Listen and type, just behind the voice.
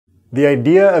The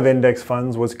idea of index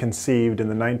funds was conceived in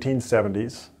the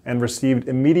 1970s and received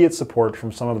immediate support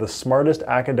from some of the smartest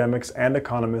academics and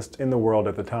economists in the world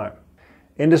at the time.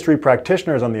 Industry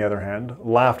practitioners, on the other hand,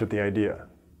 laughed at the idea.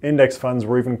 Index funds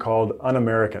were even called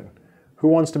un-American. Who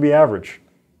wants to be average?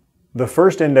 The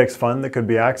first index fund that could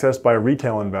be accessed by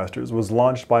retail investors was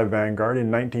launched by Vanguard in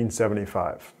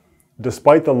 1975.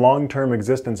 Despite the long-term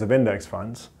existence of index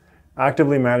funds,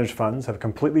 actively managed funds have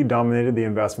completely dominated the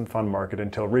investment fund market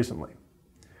until recently.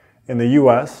 In the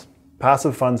US,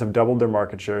 passive funds have doubled their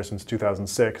market share since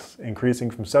 2006, increasing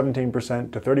from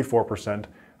 17% to 34%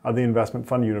 of the investment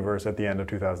fund universe at the end of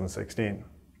 2016.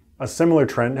 A similar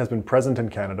trend has been present in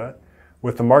Canada,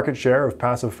 with the market share of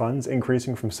passive funds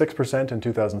increasing from 6% in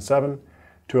 2007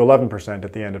 to 11%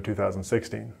 at the end of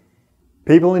 2016.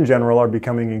 People in general are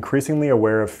becoming increasingly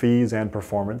aware of fees and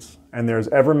performance, and there is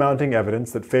ever-mounting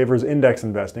evidence that favors index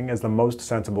investing as the most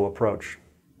sensible approach.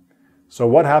 So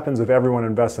what happens if everyone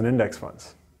invests in index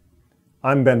funds?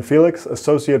 I'm Ben Felix,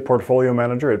 Associate Portfolio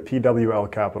Manager at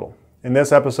PWL Capital. In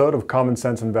this episode of Common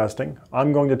Sense Investing,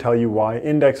 I'm going to tell you why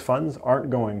index funds aren't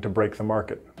going to break the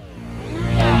market.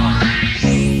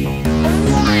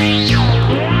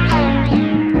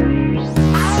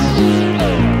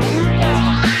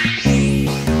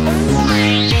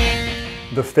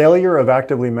 The failure of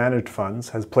actively managed funds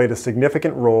has played a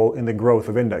significant role in the growth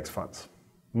of index funds.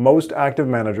 Most active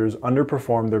managers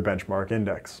underperform their benchmark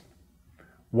index.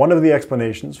 One of the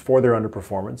explanations for their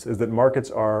underperformance is that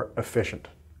markets are efficient,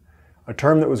 a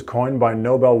term that was coined by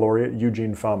Nobel laureate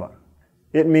Eugene Fama.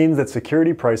 It means that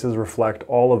security prices reflect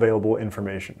all available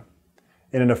information.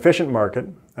 In an efficient market,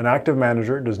 an active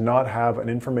manager does not have an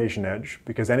information edge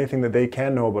because anything that they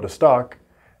can know about a stock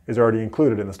is already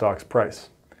included in the stock's price.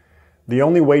 The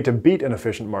only way to beat an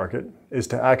efficient market is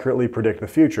to accurately predict the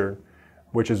future,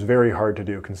 which is very hard to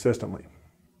do consistently.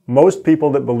 Most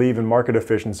people that believe in market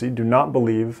efficiency do not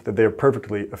believe that they are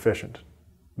perfectly efficient.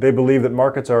 They believe that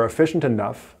markets are efficient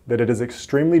enough that it is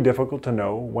extremely difficult to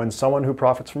know when someone who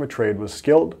profits from a trade was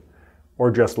skilled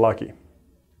or just lucky.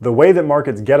 The way that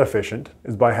markets get efficient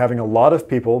is by having a lot of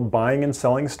people buying and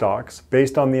selling stocks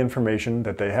based on the information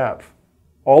that they have.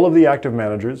 All of the active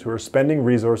managers who are spending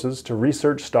resources to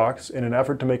research stocks in an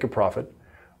effort to make a profit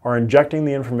are injecting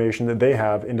the information that they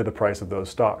have into the price of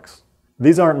those stocks.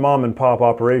 These aren't mom and pop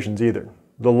operations either.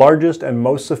 The largest and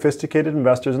most sophisticated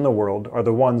investors in the world are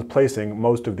the ones placing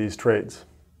most of these trades.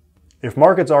 If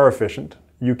markets are efficient,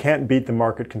 you can't beat the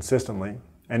market consistently,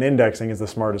 and indexing is the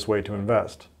smartest way to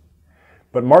invest.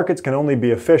 But markets can only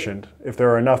be efficient if there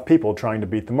are enough people trying to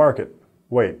beat the market.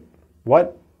 Wait,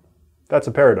 what? That's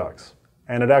a paradox.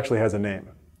 And it actually has a name.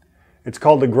 It's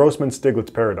called the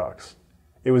Grossman-Stiglitz paradox.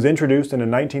 It was introduced in a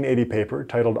 1980 paper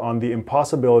titled On the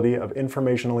Impossibility of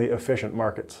Informationally Efficient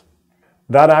Markets.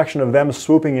 That action of them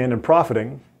swooping in and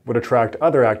profiting would attract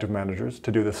other active managers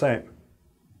to do the same.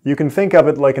 You can think of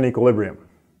it like an equilibrium.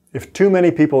 If too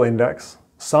many people index,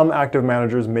 some active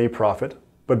managers may profit,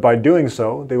 but by doing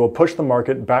so, they will push the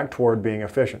market back toward being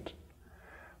efficient.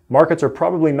 Markets are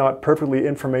probably not perfectly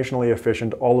informationally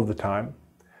efficient all of the time,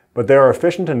 but they are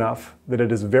efficient enough that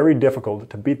it is very difficult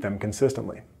to beat them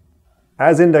consistently.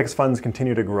 As index funds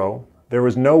continue to grow, there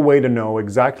was no way to know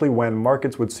exactly when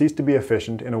markets would cease to be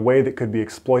efficient in a way that could be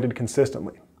exploited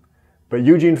consistently. But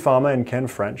Eugene Fama and Ken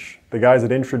French, the guys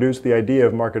that introduced the idea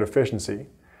of market efficiency,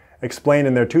 explained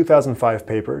in their 2005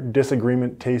 paper,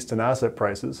 Disagreement, Taste, and Asset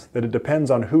Prices, that it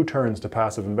depends on who turns to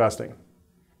passive investing.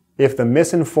 If the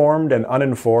misinformed and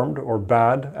uninformed, or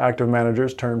bad, active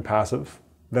managers turn passive,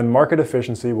 then market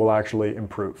efficiency will actually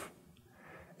improve.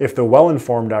 If the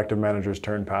well-informed active managers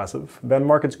turn passive, then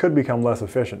markets could become less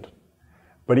efficient.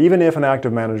 But even if an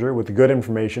active manager with good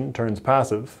information turns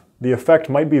passive, the effect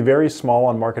might be very small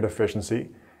on market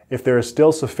efficiency if there is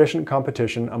still sufficient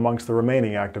competition amongst the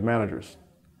remaining active managers.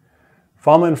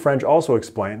 Fama and French also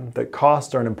explain that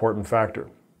costs are an important factor.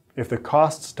 If the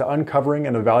costs to uncovering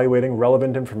and evaluating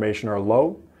relevant information are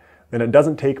low, then it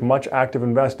doesn't take much active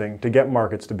investing to get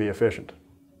markets to be efficient.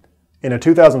 In a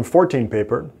 2014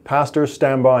 paper, Pastor,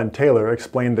 Stambaugh, and Taylor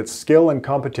explained that skill and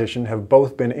competition have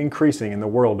both been increasing in the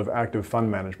world of active fund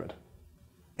management.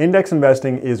 Index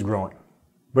investing is growing,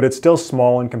 but it's still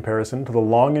small in comparison to the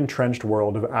long-entrenched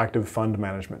world of active fund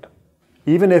management.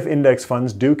 Even if index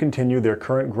funds do continue their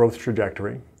current growth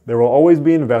trajectory, there will always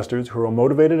be investors who are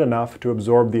motivated enough to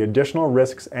absorb the additional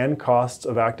risks and costs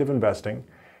of active investing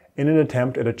in an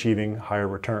attempt at achieving higher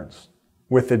returns.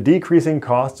 With the decreasing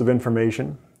costs of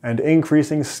information and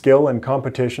increasing skill and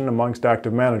competition amongst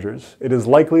active managers, it is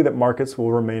likely that markets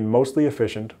will remain mostly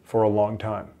efficient for a long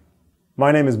time.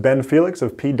 My name is Ben Felix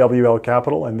of PWL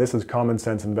Capital, and this is Common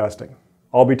Sense Investing.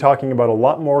 I'll be talking about a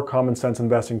lot more common sense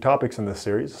investing topics in this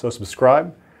series, so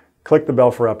subscribe, click the bell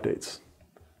for updates.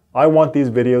 I want these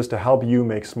videos to help you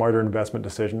make smarter investment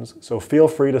decisions, so feel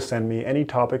free to send me any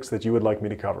topics that you would like me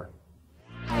to cover.